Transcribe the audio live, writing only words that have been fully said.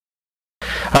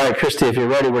right, Christy, if you're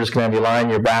ready, we're just going to have you lie on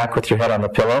your back with your head on the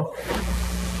pillow.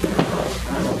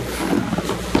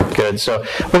 Good. So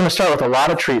we're going to start with a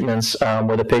lot of treatments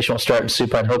where the patient will start in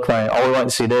supine hook line. All we want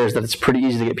to see there is that it's pretty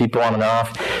easy to get people on and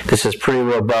off. This is pretty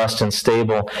robust and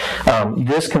stable.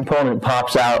 This component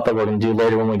pops out that we're going to do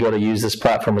later when we go to use this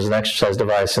platform as an exercise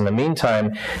device. In the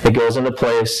meantime, it goes into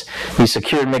place. We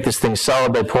secure and make this thing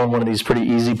solid by pulling one of these pretty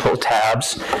easy pull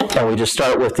tabs. And we just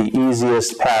start with the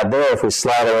easiest pad there. If we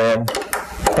slide her in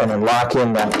and then lock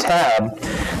in that tab,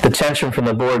 the tension from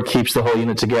the board keeps the whole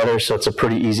unit together, so it's a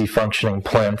pretty easy functioning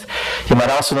plinth. You might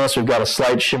also notice we've got a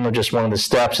slight shimmer, just one of the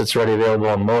steps. It's already available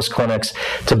in most clinics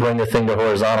to bring the thing to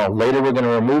horizontal. Later we're going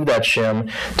to remove that shim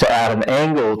to add an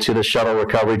angle to the shuttle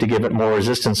recovery to give it more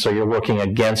resistance, so you're working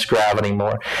against gravity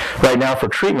more. Right now for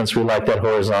treatments, we like that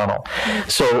horizontal.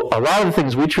 So a lot of the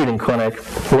things we treat in clinic,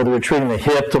 whether we're treating the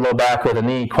hip, the low back, or the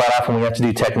knee, quite often we have to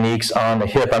do techniques on the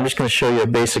hip. I'm just going to show you a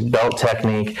basic belt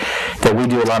technique that we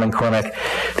do a lot in clinic.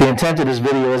 The intent of this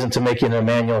video isn't to make you into a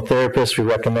manual therapist. We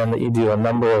recommend that you do a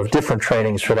number of different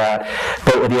trainings for that.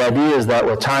 But the idea is that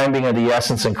with time being of the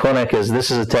essence in clinic, is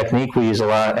this is a technique we use a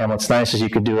lot, and what's nice is you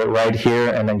could do it right here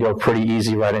and then go pretty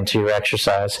easy right into your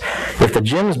exercise. If the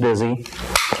gym's busy,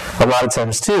 a lot of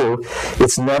times too,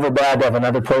 it's never bad to have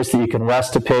another place that you can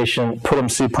rest a patient, put them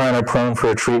supine or prone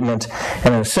for a treatment,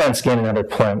 and in a sense gain another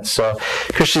plinth. So,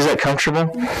 Christy, is that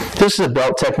comfortable? This is a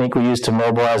belt technique we use to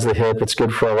mobilize the hip. It's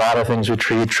good for a lot of things we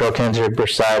treat: trochanteric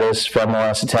bursitis,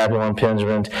 femoral acetabulum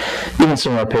impingement, even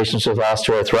some of our patients with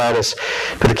osteoarthritis.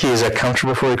 But the key is that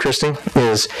comfortable for you, Christy?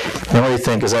 Is, what do you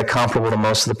think? Is that comparable to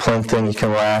most of the plinth thing? You can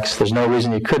relax. There's no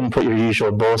reason you couldn't put your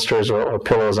usual bolsters or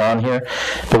pillows on here,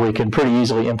 but we can pretty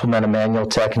easily implement a manual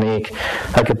technique.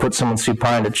 I could put someone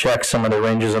supine to check some of the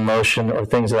ranges of motion or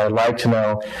things that I'd like to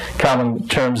know. Common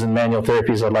terms in manual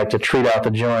therapies, I'd like to treat out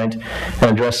the joint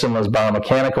and address some of those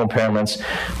biomechanical impairments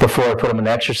before I put them in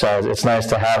exercise. It's nice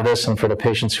to have this, and for the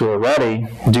patients who are ready,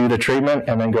 do the treatment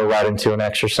and then go right into an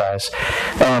exercise.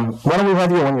 Why don't we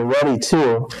have you when you're ready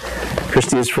too,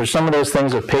 Christy, is for some of those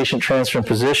things with patient transfer and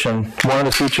position, one of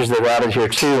the features they've added here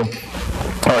too,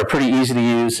 or a pretty easy to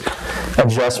use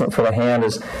adjustment for the hand,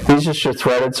 is these just are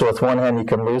threaded, so with one hand you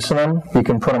can loosen them, you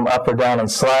can put them up or down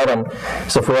and slide them.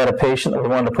 So if we had a patient that we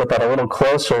wanted to put that a little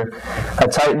closer, I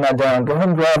tighten that down. Go ahead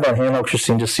and grab that handle,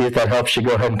 Christine, just see if that helps you.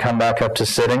 Go ahead and come back up to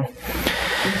sitting.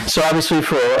 So obviously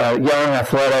for a young,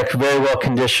 athletic, very well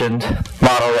conditioned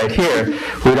model right here,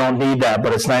 we don't need that,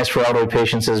 but it's nice for elderly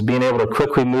patients, is being able to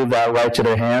quickly move that right to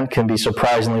their hand can be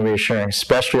surprisingly reassuring,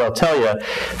 especially, I'll tell you,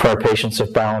 for our patients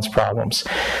with balance problems.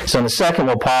 So in a second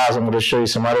we'll pause and we'll just show you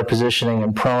some other positioning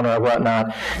and prone or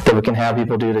whatnot that we can have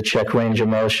people do to check range of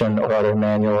motion or other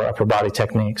manual or upper body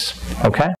techniques. Okay?